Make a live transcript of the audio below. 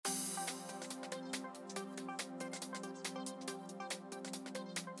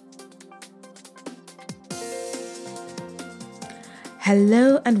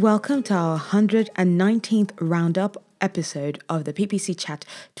Hello and welcome to our 119th roundup episode of the PPC Chat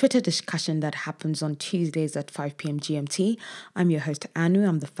Twitter discussion that happens on Tuesdays at 5 p.m. GMT. I'm your host, Anu.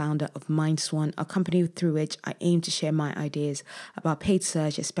 I'm the founder of MindSwan, a company through which I aim to share my ideas about paid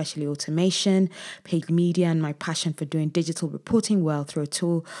search, especially automation, paid media, and my passion for doing digital reporting well through a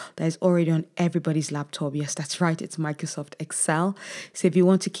tool that is already on everybody's laptop. Yes, that's right. It's Microsoft Excel. So if you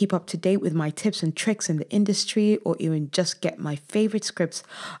want to keep up to date with my tips and tricks in the industry, or even just get my favorite scripts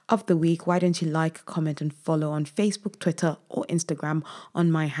of the week, why don't you like, comment, and follow on Facebook, Twitter, or Instagram on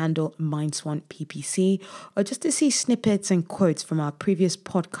my handle MindSwanPPC, or just to see snippets and quotes from our previous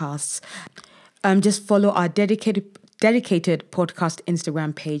podcasts. Just follow our dedicated podcast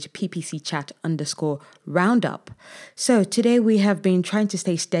Instagram page, PPC Chat _roundup. So today we have been trying to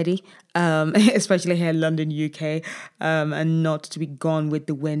stay steady, especially here in London, UK, and not to be gone with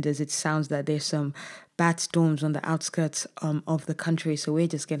the wind, as it sounds that there's some bad storms on the outskirts of the country. So we're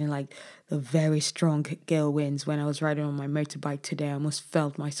just getting like the very strong gale winds. When I was riding on my motorbike today, I almost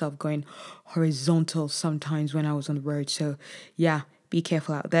felt myself going horizontal sometimes when I was on the road. So yeah, be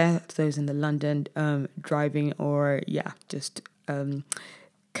careful out there, those in the London driving or just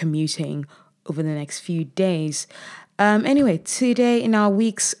commuting over the next few days. Anyway, today in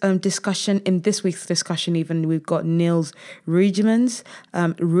this week's discussion even, we've got Niels Roijmans,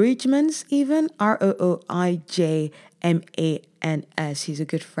 even, Rooijmans. He's a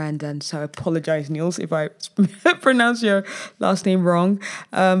good friend, and so I apologize, Niels, if I pronounce your last name wrong.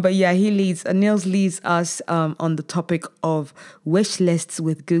 But yeah, Niels leads us on the topic of wish lists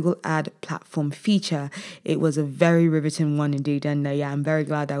with Google Ad Platform feature. It was a very riveting one indeed, and I'm very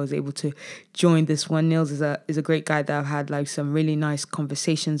glad I was able to join this one. Niels is a great guy that I've had like some really nice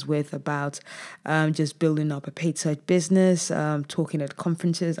conversations with about just building up a paid search business, talking at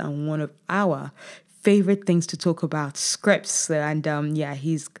conferences, and one of our favorite things to talk about, scripts. And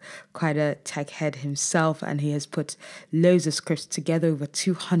he's quite a tech head himself, and he has put loads of scripts together, over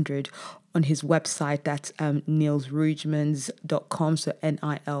 200 on his website. That's nielsroijmans.com. So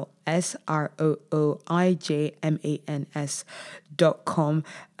NILSROOIJMANS.com.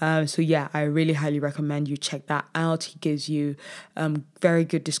 I really highly recommend you check that out. He gives you very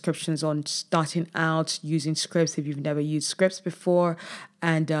good descriptions on starting out using scripts if you've never used scripts before,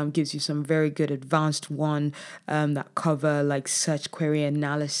 and gives you some very good advanced one that cover like search query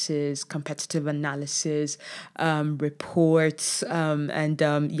analysis, competitive analysis, reports,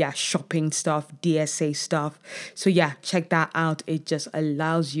 shopping stuff, DSA stuff. So check that out. It just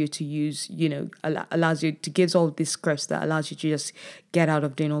allows you to use, gives all these scripts that allows you to just get out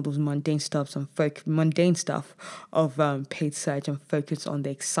of doing all those mundane stuff of paid search and focus on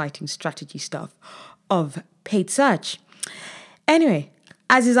the exciting strategy stuff of paid search. Anyway,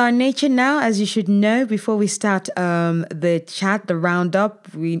 as is our nature now, as you should know, before we start the chat, the roundup,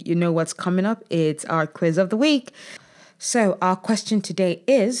 you know what's coming up. It's our quiz of the week. So our question today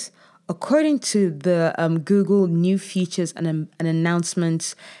is, according to the Google new features and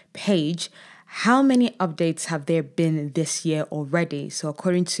announcements page, how many updates have there been this year already? So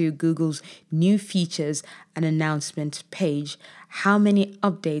according to Google's new features and announcement page, how many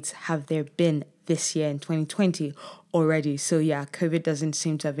updates have there been this year in 2020 already? So COVID doesn't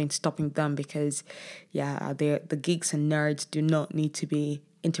seem to have been stopping them, because the geeks and nerds do not need to be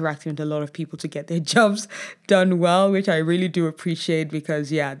interacting with a lot of people to get their jobs done well, which I really do appreciate, because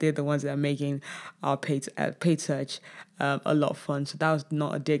they're the ones that are making our paid search a lot of fun. So that was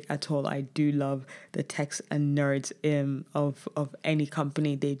not a dig at all. I do love the techs and nerds of any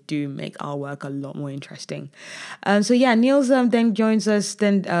company. They do make our work a lot more interesting. Niels then joins us,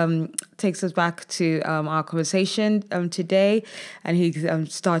 takes us back to our conversation today, and he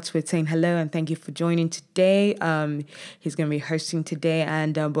starts with saying hello and thank you for joining today. He's going to be hosting today,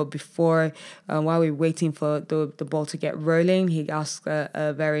 and but before, while we're waiting for the ball to get rolling, he asks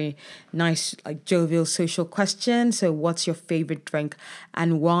a very nice, like, jovial social question. So what's your favorite drink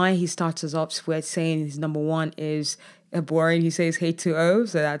and why? He starts us off with saying his number one is boring. He says H2O.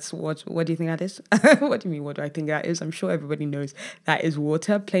 So that's what do you think that is? What do you mean, what do I think that is? I'm sure everybody knows that is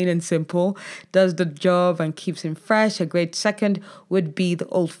water, plain and simple. Does the job and keeps him fresh. A great second would be the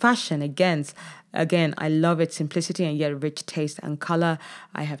old fashioned. Again, I love its simplicity and yet rich taste and color.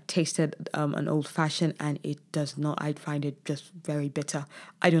 I have tasted an old fashioned, and it does not, I find it just very bitter.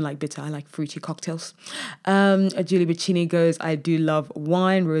 I don't like bitter. I like fruity cocktails. Julie Bicini goes, I do love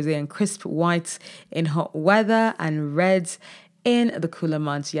wine, rosé and crisp whites in hot weather, and reds in the cooler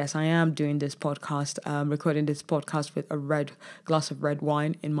months. Yes, I am doing this podcast, recording this podcast with a red glass of red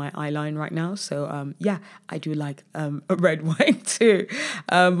wine in my eye line right now. So yeah, I do like a red wine too.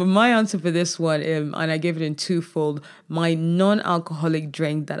 But my answer for this one, and I give it in twofold. My non-alcoholic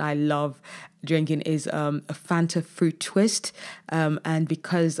drink that I love drinking is a Fanta fruit twist, and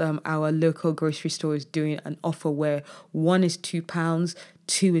because our local grocery store is doing an offer where one is £2,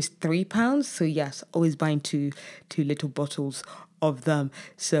 two is £3. So yes, always buying two little bottles of them.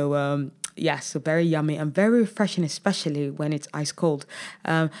 So yes, so very yummy and very refreshing, especially when it's ice cold.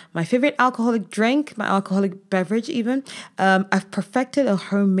 My favorite alcoholic drink, my alcoholic beverage even, I've perfected a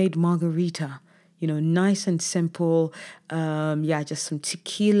homemade margarita. Nice and simple. Yeah, just some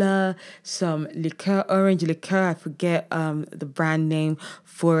tequila, some liqueur, orange liqueur. I forget the brand name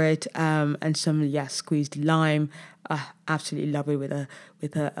for it, and some squeezed lime. Absolutely love it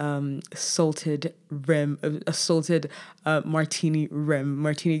with a salted rim, a salted martini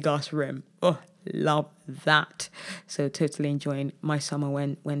glass rim. Oh, love that. So totally enjoying my summer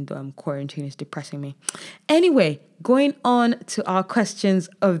when quarantine is depressing me. Anyway, going on to our questions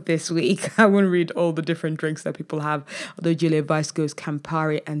of this week. I won't read all the different drinks that people have, although Julia Vice goes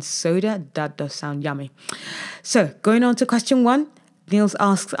Campari and soda. That does sound yummy. So going on to question 1. Niels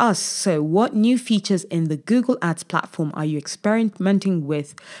asks us, so what new features in the Google Ads platform are you experimenting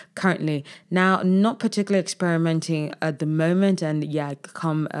with currently? Now, not particularly experimenting at the moment, and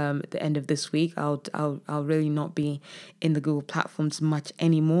come the end of this week, I'll really not be in the Google platforms much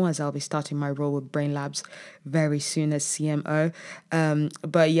anymore, as I'll be starting my role with Brain Labs very soon as CMO.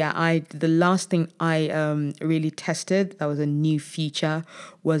 But yeah, the last thing I really tested that was a new feature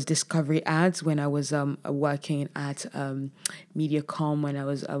was discovery ads when I was working at MediaCom, when I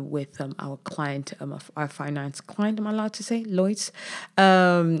was with our client, our finance client, am I allowed to say Lloyd's?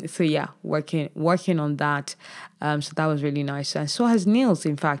 So yeah, working on that. So that was really nice. And so has Niels.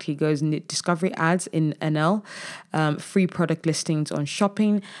 In fact, he goes discovery ads in NL, free product listings on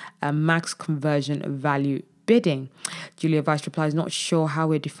shopping, max conversion value bidding. Julia Vice replies, not sure how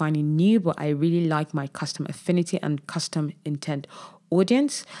we're defining new, but I really like my custom affinity and custom intent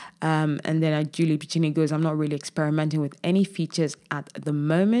audience. And then Julie Piccini goes, I'm not really experimenting with any features at the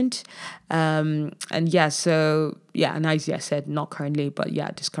moment. And I said not currently, but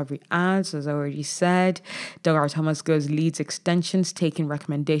discovery ads, as I already said. Doug Thomas goes, leads extensions, taking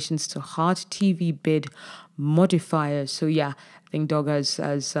recommendations to heart, TV bid modifiers. So I think Doug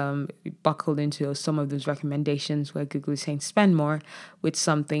has buckled into some of those recommendations where Google is saying spend more with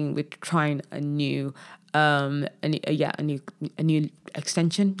trying a new a new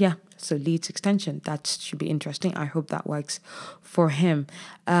extension. So leads extension, that should be interesting. I hope that works for him.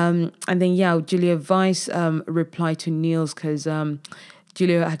 And then Julia Vice replied to Niels because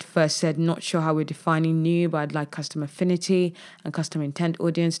Julia had first said, not sure how we're defining new, but I'd like custom affinity and custom intent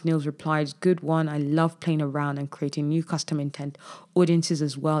audience. Niels replied, good one. I love playing around and creating new custom intent audiences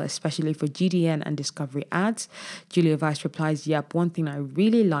as well, especially for GDN and discovery ads. Julia Vice replies, yep, one thing I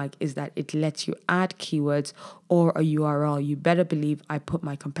really like is that it lets you add keywords or a URL. You better believe I put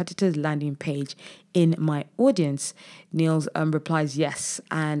my competitor's landing page in my audience. Niels replies, yes,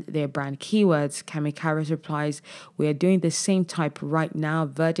 and their brand keywords. Cami Harris replies, we are doing the same type right now.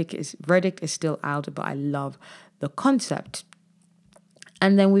 Verdict is still out, but I love the concept.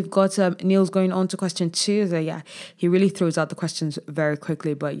 And then we've got Niels going on to question 2. So he really throws out the questions very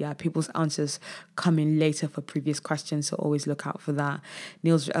quickly, but people's answers come in later for previous questions, so always look out for that.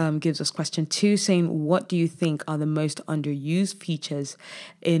 Niels gives us question 2, saying, what do you think are the most underused features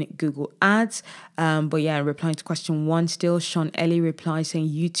in Google Ads? In replying to question 1 still, Sean Ellie replies saying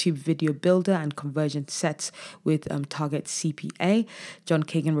YouTube video builder and conversion sets with target CPA. John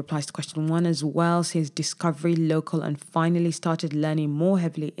Kagan replies to question 1 as well, says discovery, local, and finally started leaning more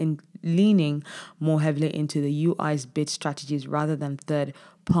heavily into the UI's bid strategies rather than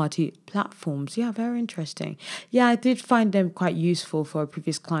third-party platforms. Very interesting. I did find them quite useful for a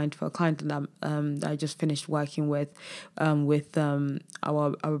previous client, that I just finished working with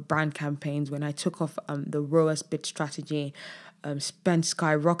our brand campaigns. When I took off the ROAS bid strategy, spend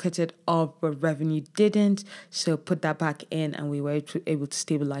skyrocketed up, but revenue didn't. So put that back in, and we were able to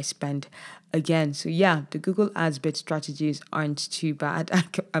stabilize spend again. So the Google Ads bid strategies aren't too bad,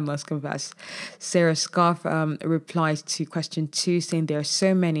 I must confess. Sarah Scarf replies to question 2, saying there are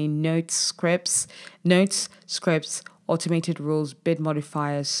so many notes, scripts, automated rules, bid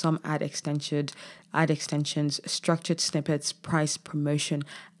modifiers, some ad extensions, structured snippets, price, promotion,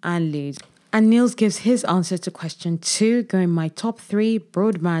 and leads. And Niels gives his answer to question 2, going my top 3,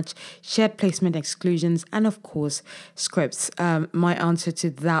 broad match, shared placement exclusions, and of course, scripts. My answer to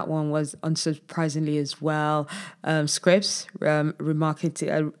that one was unsurprisingly as well, scripts,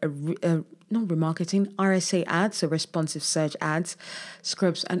 remarketing, not remarketing, RSA ads, so responsive search ads,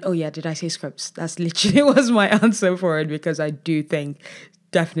 scripts, and oh yeah, did I say scripts? That's literally was my answer for it, because I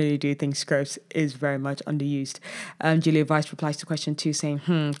definitely do think scripts is very much underused. Julia Weiss replies to question 2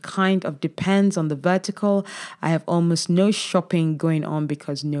 saying, kind of depends on the vertical. I have almost no shopping going on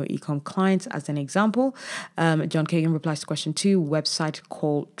because no e-com clients, as an example. John Kagan replies to question 2, website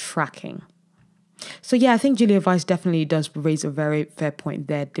call tracking. So yeah, I think Julia Weiss definitely does raise a very fair point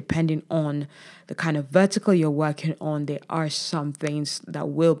there. Depending on the kind of vertical you're working on, there are some things that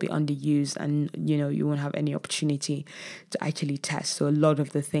will be underused, and you won't have any opportunity to actually test. So a lot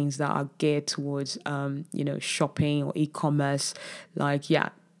of the things that are geared towards shopping or e-commerce, like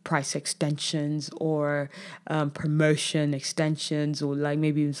price extensions or promotion extensions, or like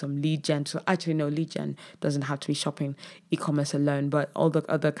maybe even some lead gen. So actually no, lead gen doesn't have to be shopping e-commerce alone, but all the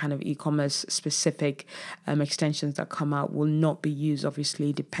other kind of e-commerce specific extensions that come out will not be used,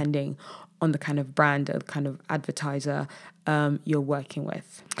 obviously, depending on the kind of brand or kind of advertiser you're working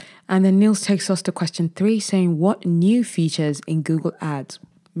with. And then Niels takes us to question 3 saying, what new features in Google Ads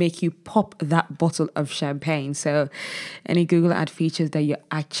make you pop that bottle of champagne? So any Google ad features that you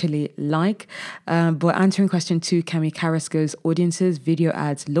actually like. But answering question 2, Cami Karas goes audiences, video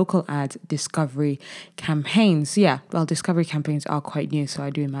ads, local ads, discovery campaigns. Yeah, well, discovery campaigns are quite new, so I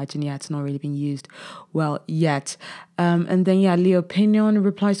do imagine, it's not really been used well yet. And then, Leo Pinion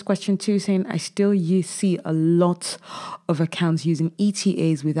replies to question 2 saying, I still see a lot of accounts using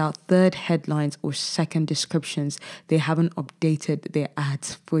ETAs without third headlines or second descriptions. They haven't updated their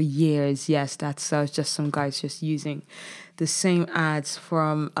ads for years. Yes, that's just some guys just using the same ads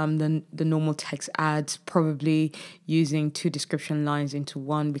from the normal text ads, probably using 2 description lines into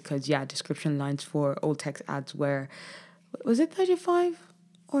one, because description lines for old text ads was it 35?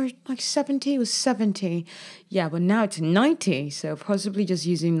 Or like 70, it was 70. Yeah, but now it's 90. So possibly just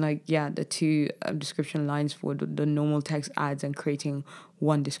using the 2 description lines for the normal text ads and creating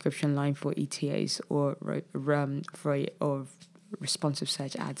one description line for ETAs or responsive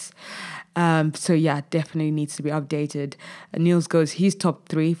search ads. Definitely needs to be updated. Niels goes, he's top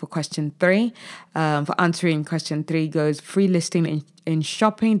 3 for question 3. For answering question 3 goes free listing in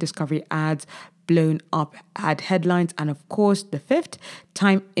shopping, discovery ads, blown up ad headlines, and of course the 5th,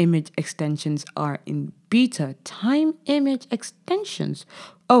 time image extensions are in beta. Time image extensions.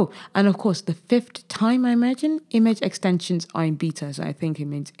 Oh, and of course the 5th time, I imagine, image extensions are in beta. So I think it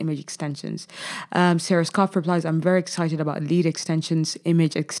means image extensions. Sarah Scarf replies, I'm very excited about lead extensions,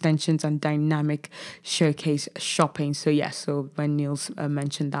 image extensions, and dynamic showcase shopping. So so when Niels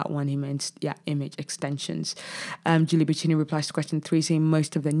mentioned that one, he meant, image extensions. Julie Bicini replies to question 3 saying,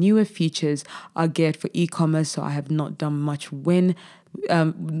 most of the newer features are geared for e-commerce, so I have not done much with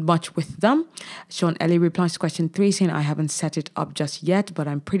them. Sean Ellie replies to question 3 saying, I haven't set it up just yet, but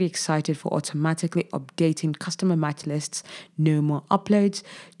I'm pretty excited for automatically updating customer match lists. No more uploads.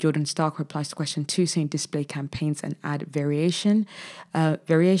 Jordan Stark replies to question 2 saying, display campaigns and add variations.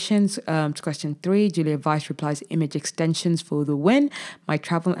 To question 3, Julia Weiss replies, image extensions for the win. My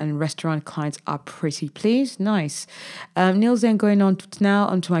travel and restaurant clients are pretty pleased. Nice. Niels then going on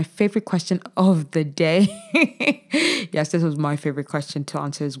onto my favorite question of the day. Yes, this was my favorite question to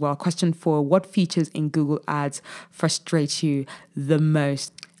answer as well. Question 4, what features in Google Ads frustrate you the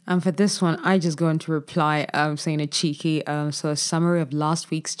most? And for this one, I just go into reply saying a cheeky, a summary of last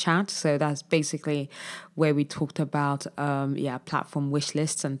week's chat. So that's basically where we talked about, platform wish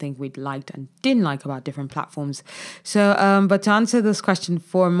lists and things we'd liked and didn't like about different platforms. So, but to answer this question,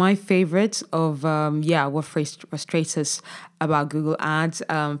 for my favorites of, what frustrates us about Google Ads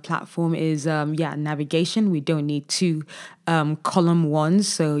platform is, navigation. We don't need 2 column ones.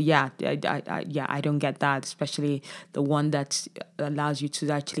 So I don't get that, especially the one that allows you to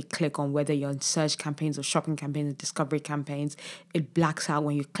actually click on whether you're on search campaigns or shopping campaigns or discovery campaigns. It blacks out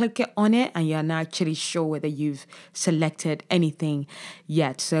when you click it on it, and you're not actually sure whether you've selected anything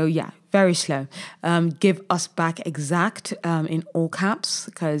yet. So very slow. Give us back exact in all caps,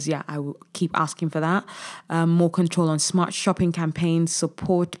 because I will keep asking for that. More control on smart shopping campaigns,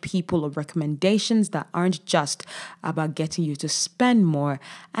 support people or recommendations that aren't just about getting you to spend more.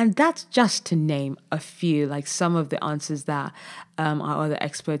 And that's just to name a few, like some of the answers that our other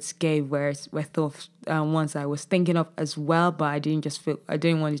experts gave were thought ones I was thinking of as well, but I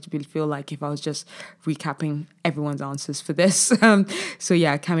didn't want it to feel like if I was just recapping everyone's answers for this. So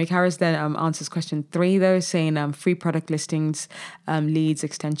yeah, Kami Harris then answers question 3 though, saying free product listings, leads,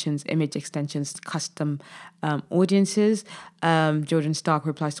 extensions, image extensions, custom audiences. Jordan Stark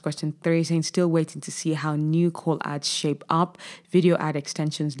replies to question 3 saying still waiting to see how new call ads shape up. Video ad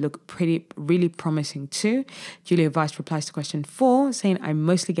extensions look really promising too. Julia Weiss replies to question 4 saying I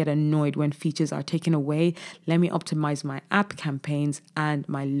mostly get annoyed when features are taken away. Let me optimize my app campaigns and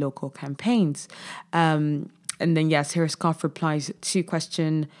my local campaigns. And then Sarah Scarf replies to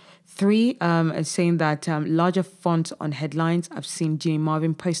question 3, saying that larger fonts on headlines. I've seen Ginny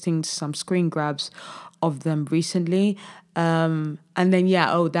Marvin posting some screen grabs of them recently. And then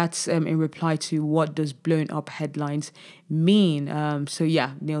that's in reply to what does blown up headlines mean.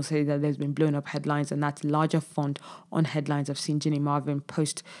 Neil said that there's been blown up headlines, and that's larger font on headlines. I've seen Ginny Marvin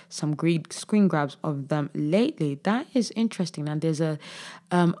post some screen grabs of them lately. That is interesting, and there's a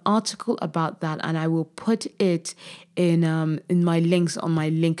article about that, and I will put it in my links on my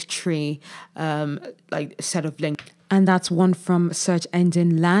link tree, like a set of links. And that's one from Search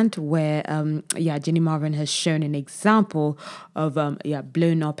Engine Land, where Ginny Marvin has shown an example of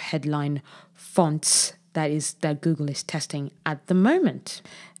blown up headline fonts that Google is testing at the moment.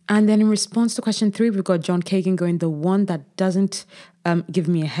 And then in response to question 3, we've got John Kagan going, the one that doesn't give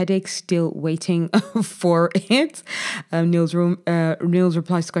me a headache, still waiting for it. Niels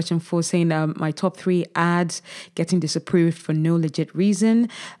replies to question 4 saying my top 3 ads getting disapproved for no legit reason,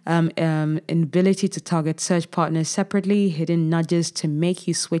 inability to target search partners separately, hidden nudges to make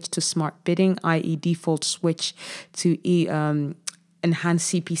you switch to smart bidding, i.e. default switch to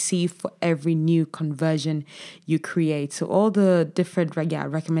enhanced CPC for every new conversion you create. So all the different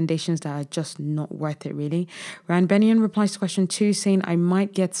recommendations that are just not worth it, really. Ryan Bennion replies to question 2 saying, I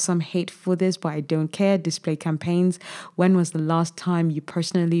might get some hate for this, but I don't care. Display campaigns. When was the last time you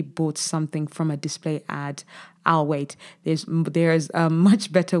personally bought something from a display ad? I'll wait. There's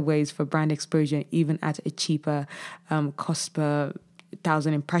much better ways for brand exposure, even at a cheaper cost per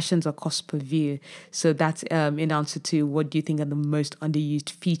 1,000 impressions or cost per view. So that's in answer to what do you think are the most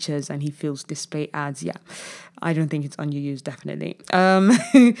underused features, and he feels display ads. I don't think it's underused, definitely.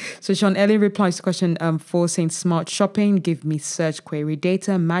 So Sean Elliott replies to question 4 saying smart shopping, give me search query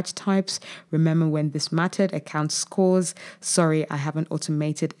data, match types, remember when this mattered, account scores, sorry I haven't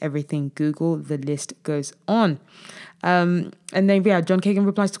automated everything Google, the list goes on. And then John Kagan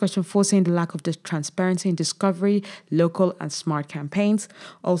replies to question 4 saying the lack of transparency in discovery, local and smart campaigns.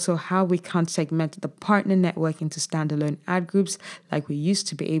 Also how we can't segment the partner network into standalone ad groups like we used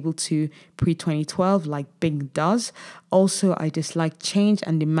to be able to pre-2012 like Bing does. Also, I dislike change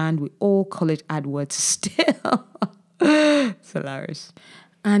and demand. We all call it AdWords still. It's hilarious.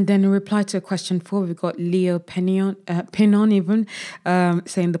 And then in reply to question 4, we've got Leo Pinon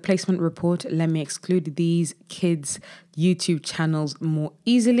saying the placement report, let me exclude these kids' YouTube channels more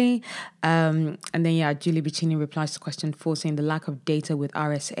easily. And then Julie Bicini replies to question 4 saying the lack of data with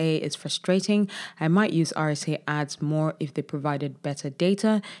RSA is frustrating. I might use RSA ads more if they provided better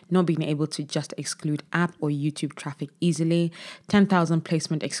data, not being able to just exclude app or YouTube traffic easily. 10,000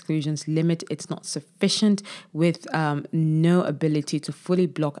 placement exclusions limit. It's not sufficient with no ability to fully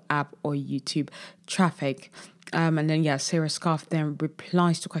block app or YouTube traffic. And then Sarah Scarf then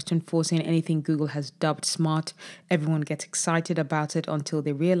replies to question 4 saying anything Google has dubbed smart, everyone gets excited about it until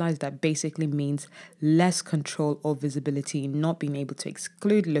they realize that basically means less control or visibility, not being able to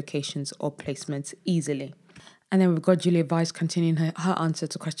exclude locations or placements easily. And then we've got Julia Weiss continuing her answer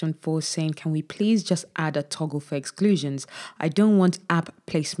to question 4 saying, can we please just add a toggle for exclusions? I don't want app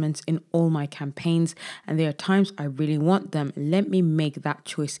placements in all my campaigns, and there are times I really want them. Let me make that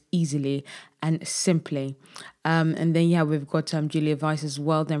choice easily and simply. And then we've got Julia Weiss as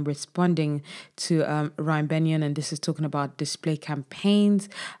well then responding to Ryan Bennion, and this is talking about display campaigns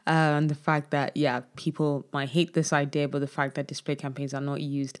and the fact that people might hate this idea, but the fact that display campaigns are not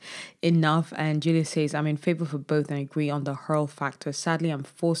used enough. And Julia says, I'm in favor for both and agree on the hurl factor. Sadly, I'm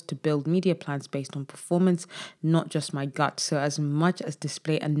forced to build media plans based on performance, not just my gut. So as much as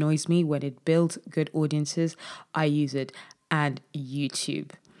display annoys me when it builds good audiences, I use it and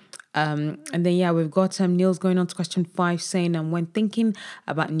YouTube. And then we've got Niels going on to question 5 saying, when thinking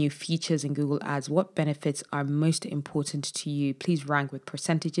about new features in Google Ads, what benefits are most important to you? Please rank with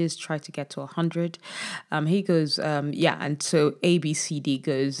percentages, try to get to 100. He goes, and so A, B, C, D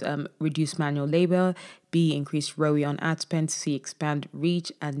goes, reduce manual labor, B, increase ROI on ad spend, C, expand reach,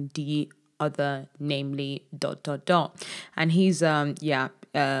 and D, other, namely ... And he's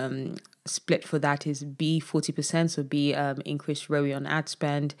split for that is B, 40%, so B, increased ROI on ad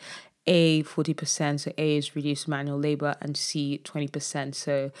spend, A, 40%, so A is reduced manual labor, and C, 20%,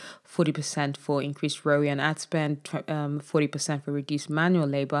 so 40% for increased ROI on ad spend, 40% for reduced manual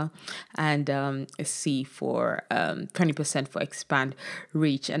labor, and C for 20% for expand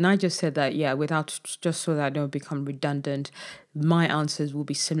reach. And I just said that, without, just so that I don't become redundant, my answers will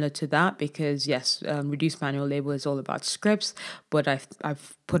be similar to that, because yes, reduced manual labor is all about scripts, but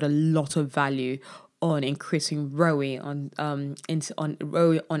I've put a lot of value on increasing ROI on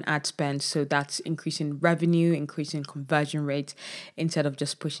ROI on ad spend, so that's increasing revenue, increasing conversion rate, instead of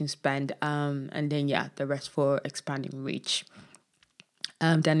just pushing spend, and then the rest for expanding reach.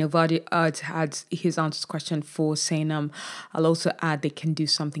 Daniel Vardy adds his answer to question 4, saying, I'll also add they can do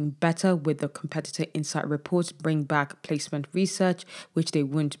something better with the competitor insight reports, bring back placement research, which they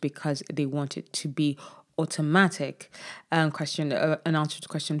won't because they want it to be automatic. An answer to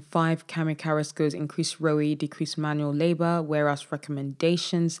question 5, Cameron Karras goes, increase ROI, decrease manual labor, whereas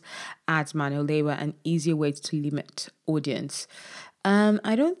recommendations adds manual labor and easier ways to limit audience.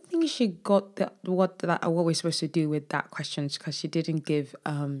 I don't think she got what we're supposed to do with that question, because she didn't give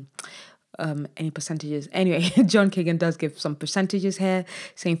any percentages. Anyway, John Kagan does give some percentages here,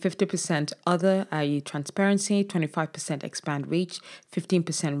 saying 50% other, i.e. transparency, 25% expand reach,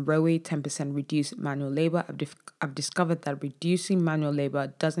 15% ROI, 10% reduce manual labor. I've discovered that reducing manual labor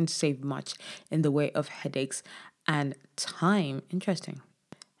doesn't save much in the way of headaches and time. Interesting.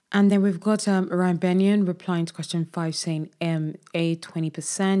 And then we've got Ryan Benyon replying to question 5, saying A,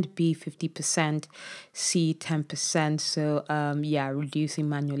 20%, B, 50%, C, 10%. So reducing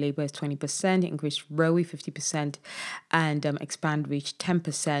manual labor is 20%, increase ROI 50%, and expand reach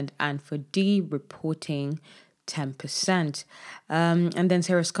 10%. And for D, reporting 10%. And then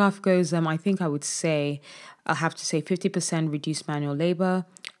Sarah Scarf goes, I'll have to say 50% reduce manual labor,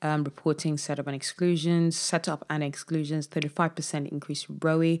 reporting setup and exclusions, 35% increase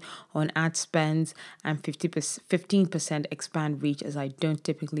ROI on ad spends, and 15% expand reach, as I don't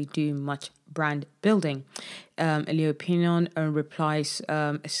typically do much brand building. Elio Pinon replies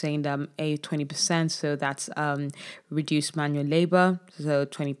saying A, 20%, so that's reduce manual labor, so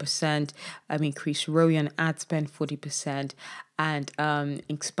 20%, increase ROI on ad spend 40%, and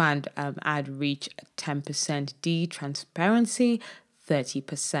expand ad reach 10%. D, transparency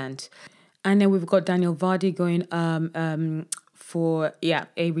 30%. And then we've got Daniel Vardy going for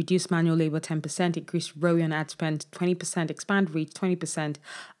a reduced manual labor 10%, increase ROI on ad spend 20%, expand reach 20%,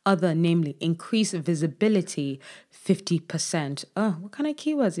 other, namely increase visibility 50%. Oh, what kind of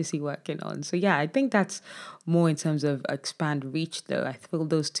keywords is he working on? So I think that's more in terms of expand reach, though. I feel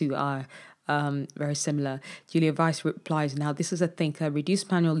those two are very similar. Julia Weiss replies, now this is a thinker, reduce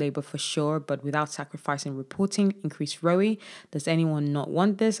manual labor for sure, but without sacrificing reporting, increase ROI. Does anyone not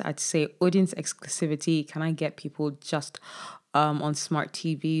want this? I'd say audience exclusivity. Can I get people just on smart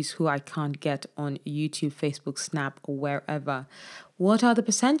TVs who I can't get on YouTube, Facebook, Snap, or wherever? What are the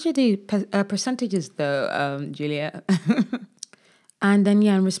percentages though, Julia? And then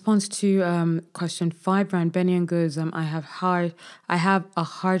in response to question 5, Ryan Benyon goes, I have a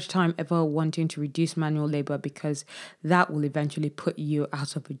hard time ever wanting to reduce manual labor, because that will eventually put you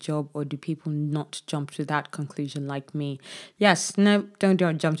out of a job. Or do people not jump to that conclusion like me? Yes, no, don't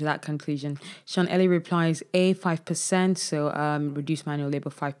jump to that conclusion. Sean Ellie replies, A, 5%, so reduce manual labor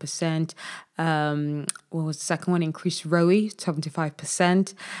 5%. What was the second one? Increase ROI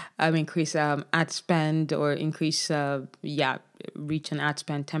 75%. Increase ad spend, or increase reach and ad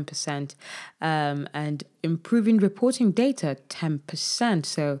spend 10%, and improving reporting data 10%.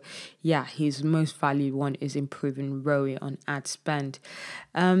 So his most valued one is improving ROI on ad spend.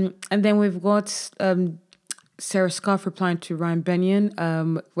 And then we've got Sarah Scarf replying to Ryan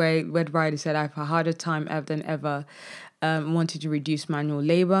Benyon, where Red Rider said, I have a harder time than ever wanted to reduce manual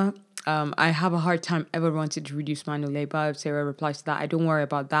labor. I have a hard time ever wanted to reduce manual labor. Sarah replies to that, I don't worry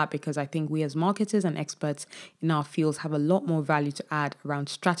about that, because I think we as marketers and experts in our fields have a lot more value to add around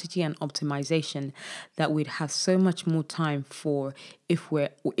strategy and optimization that we'd have so much more time for if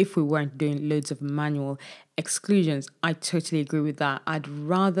we weren't doing loads of manual exclusions. I totally agree with that. I'd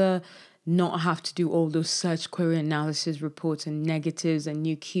rather not have to do all those search query analysis reports and negatives and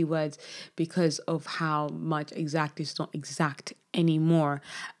new keywords, because of how much it's not exact anymore.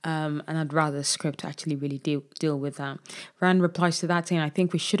 And I'd rather script actually really deal with that. Rand replies to that saying, I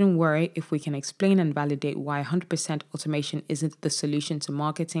think we shouldn't worry if we can explain and validate why 100% automation isn't the solution to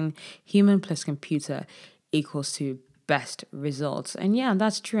marketing. Human plus computer equals to best results. And yeah,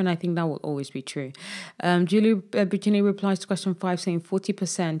 that's true. And I think that will always be true. Julie Brittany replies to question 5 saying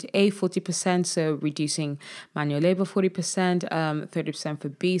 40%, 40%, so reducing manual labor, 40%, 30% for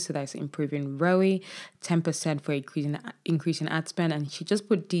B, so that's improving ROE, 10% for increasing ad spend. And she just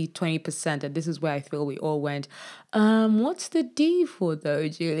put D, 20%. And this is where I feel we all went, what's the D for though,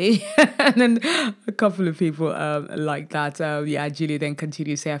 Julie? And then a couple of people like that. Julie then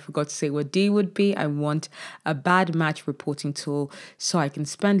continued to say, I forgot to say what D would be. I want a bad match reporting tool so I can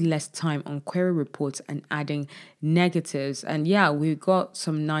spend less time on query reports and adding negatives. And yeah, we've got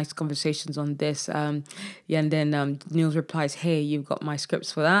some nice conversations on this. And then Niels replies, hey, you've got my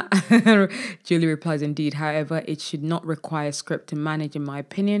scripts for that. Julie replies, indeed. However, it should not require a script to manage, in my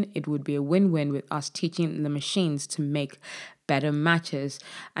opinion. It would be a win-win with us teaching the machines to make better matches.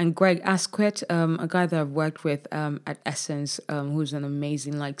 And Greg Asquith, a guy that I've worked with at Essence, who's an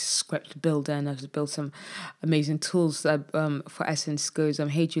amazing script builder and has built some amazing tools for Essence, goes,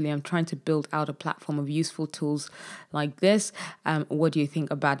 hey Julie, I'm trying to build out a platform of useful tools like this. What do you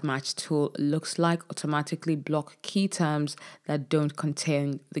think a bad match tool looks like? Automatically block key terms that don't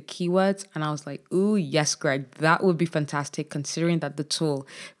contain the keywords. And I was like, ooh, yes, Greg, that would be fantastic, considering that the tool,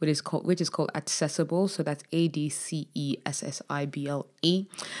 which is called Accessible, so that's ADCESSIBLE.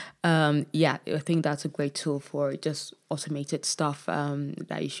 I think that's a great tool for just automated stuff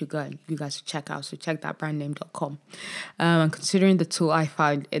that you guys should check out. So check that, brandname.com. And considering the tool, I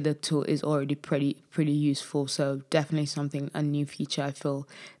find the tool is already pretty useful. So definitely a new feature I feel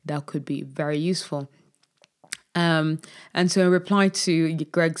that could be very useful. And so in reply to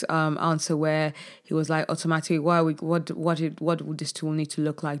Greg's answer, where he was like, automatically, what would this tool need to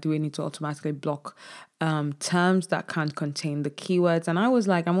look like? Do we need to automatically block terms that can't contain the keywords? And I was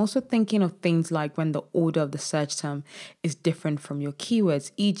like, I'm also thinking of things like when the order of the search term is different from your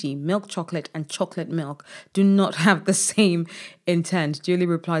keywords, e.g. milk chocolate and chocolate milk do not have the same intent. Julie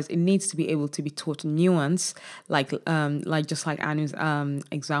replies, it needs to be able to be taught nuance, like just like Anu's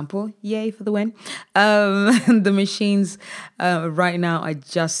example. Yay for the win. The machines right now are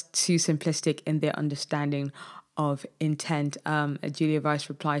just too simplistic in their understanding of intent. Julia Vice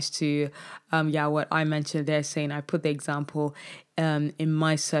replies to what I mentioned there, saying I put the example in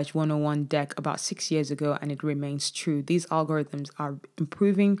my Search 101 deck about 6 years ago, and it remains true. These algorithms are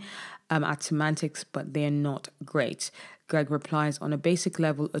improving at semantics, but they're not great. Greg replies, on a basic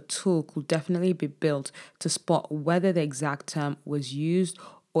level, a tool could definitely be built to spot whether the exact term was used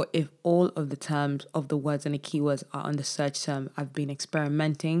or if all of the terms of the words and the keywords are on the search term. I've been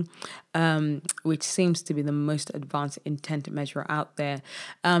experimenting, which seems to be the most advanced intent measure out there.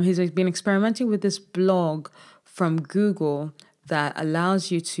 He's been experimenting with this blog from Google that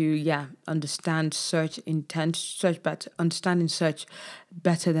allows you to, understand search intent, understanding search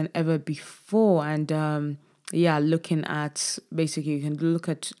better than ever before. And looking at, basically you can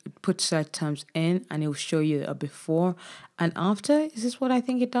put search terms in and it will show you a before and after. Is this what I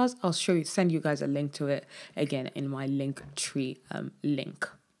think it does? I'll send you guys a link to it again in my link tree link.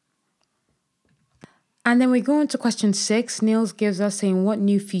 And then we go on to question 6. Niels gives us saying, what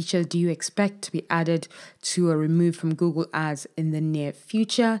new features do you expect to be added to or removed from Google Ads in the near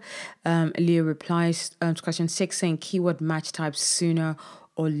future? Leah replies to question 6 saying keyword match types sooner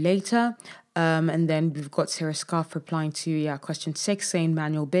or later. And then we've got Sarah Scarf replying to question 6 saying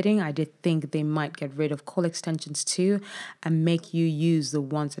manual bidding. I did think they might get rid of call extensions too and make you use the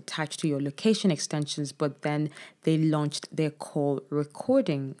ones attached to your location extensions, but then they launched their call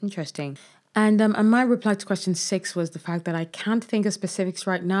recording. Interesting. And my reply to question 6 was the fact that I can't think of specifics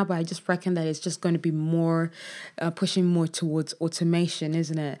right now, but I just reckon that it's just going to be more pushing more towards automation,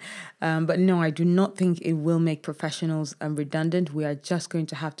 isn't it? But no, I do not think it will make professionals redundant. We are just going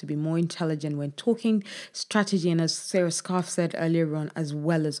to have to be more intelligent when talking strategy, and as Sarah Scarf said earlier on, as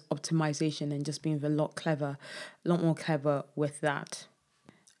well as optimization, and just being a lot more clever with that.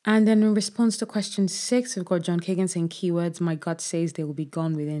 And then in response to question 6, we've got John Kagan saying keywords, my gut says they will be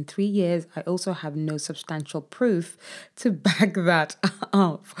gone within 3 years. I also have no substantial proof to back that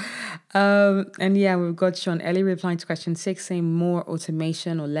up. We've got Sean Ellie replying to question 6 saying more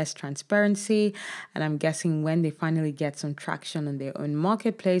automation or less transparency. And I'm guessing when they finally get some traction on their own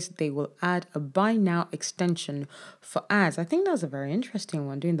marketplace, they will add a buy now extension for ads. I think that's a very interesting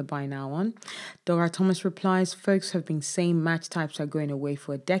one, doing the buy now one. Dora Thomas replies, folks have been saying match types are going away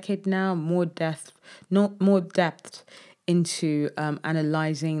for a decade now. More depth into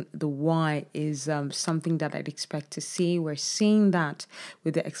analyzing the why is something that I'd expect to see. We're seeing that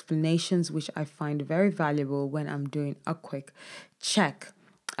with the explanations, which I find very valuable when I'm doing a quick check.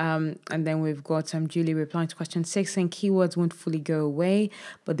 And then we've got Julie replying to question 6 saying keywords won't fully go away,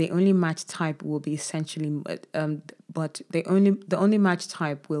 but the only match type will be essentially but the only match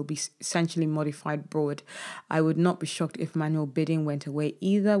type will be essentially modified broad. I would not be shocked if manual bidding went away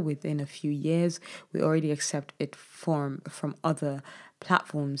either within a few years. We already accept it from other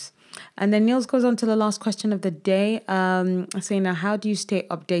platforms. And then Niels goes on to the last question of the day, saying, now, how do you stay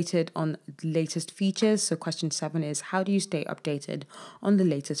updated on the latest features? So question 7 is, how do you stay updated on the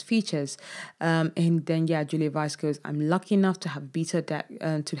latest features? And then, Julia Weiss goes, I'm lucky enough to have beta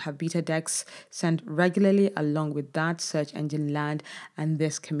decks sent regularly. Along with that, search engine land and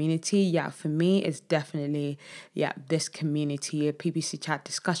this community. Yeah, for me, it's definitely, this community, PPC chat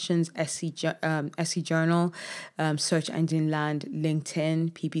discussions, SC Journal, search engine land,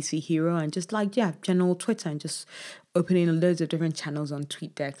 LinkedIn, PPC Hero, and just general Twitter, and just opening loads of different channels on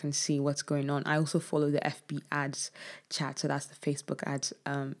TweetDeck and see what's going on. I also follow the FB ads chat, so that's the Facebook ads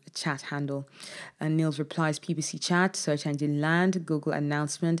chat handle. And Niels replies, PPC chat, search engine land, Google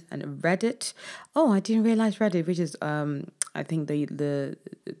announcement, and Reddit. Oh, I didn't realize Reddit, which is I think the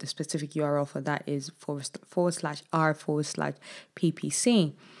specific URL for that is /r/PPC.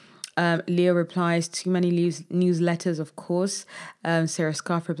 Leo replies, too many newsletters, of course. Sarah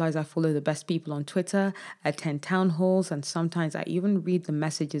Scarf replies, I follow the best people on Twitter, attend town halls, and sometimes I even read the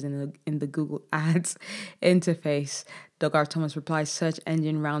messages in the Google Ads interface. Dogar Thomas replies, Search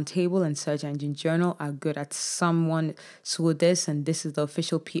Engine Roundtable and Search Engine Journal are good at someone saw this, and this is the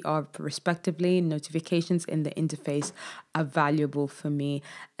official PR respectively. Notifications in the interface are valuable for me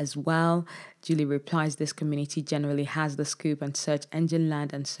as well. Julie replies, this community generally has the scoop, and Search Engine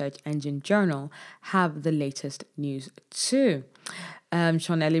Land and Search Engine Journal have the latest news too.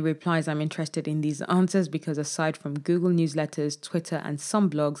 Sean Ellie replies, I'm interested in these answers because aside from Google newsletters, Twitter, and some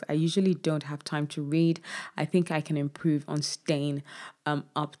blogs, I usually don't have time to read. I think I can improve on staying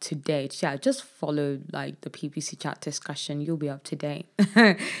up to date. Yeah, just follow the PPC chat discussion. You'll be up to date.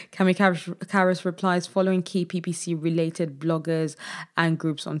 Cami Karis replies, following key PPC related bloggers and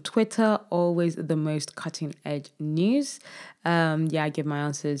groups on Twitter, always the most cutting edge news. I give my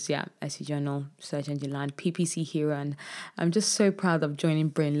answers. SC Journal, Search Engine Land, PPC Hero, and I'm just so proud of joining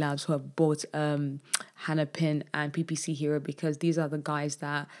Brain Labs, who have bought Hannah Pin and PPC Hero, because these are the guys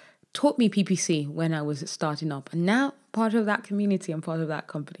that taught me PPC when I was starting up, and now part of that community and part of that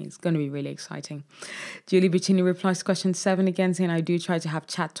company. It's going to be really exciting. Julie Bicini replies to question 7 again, saying, I do try to have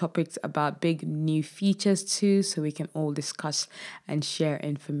chat topics about big new features too, so we can all discuss and share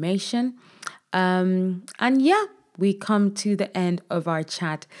information. We come to the end of our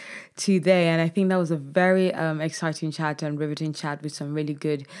chat today, and I think that was a very exciting chat and riveting chat with some really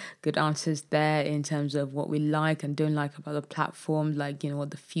good answers there in terms of what we like and don't like about the platform,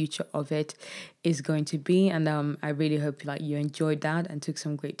 what the future of it is going to be. And I really hope you enjoyed that and took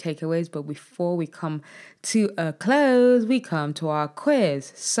some great takeaways. But before we come to a close, we come to our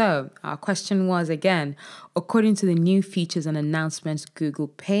quiz. So our question was, again, according to the new features and announcements Google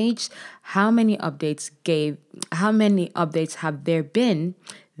page, how many updates have there been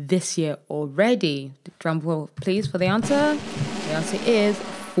this year already? Drum roll, please, for the answer. The answer is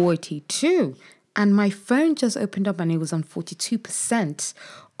 42. And my phone just opened up and it was on 42%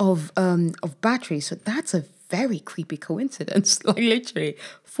 of battery. So that's a very creepy coincidence. Literally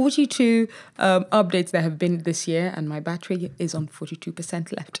 42 updates that have been this year, and my battery is on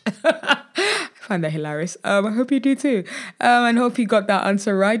 42% left. I find that hilarious. I hope you do too. And hope you got that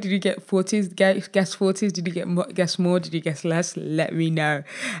answer right. Did you get 40s? Guess 40s? Did you guess more? Did you guess less? Let me know.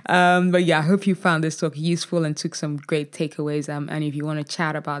 I hope you found this talk useful and took some great takeaways. And if you want to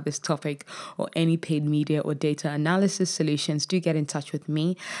chat about this topic or any paid media or data analysis solutions, do get in touch with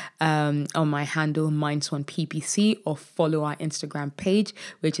me on my handle, MindsOnePPC, or follow our Instagram page,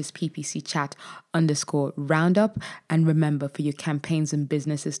 which is PPC_chat_roundup. And remember, for your campaigns and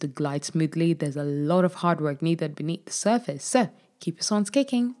businesses to glide smoothly, there's a lot of hard work needed beneath the surface. So keep your swans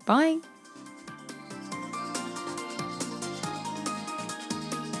kicking. Bye.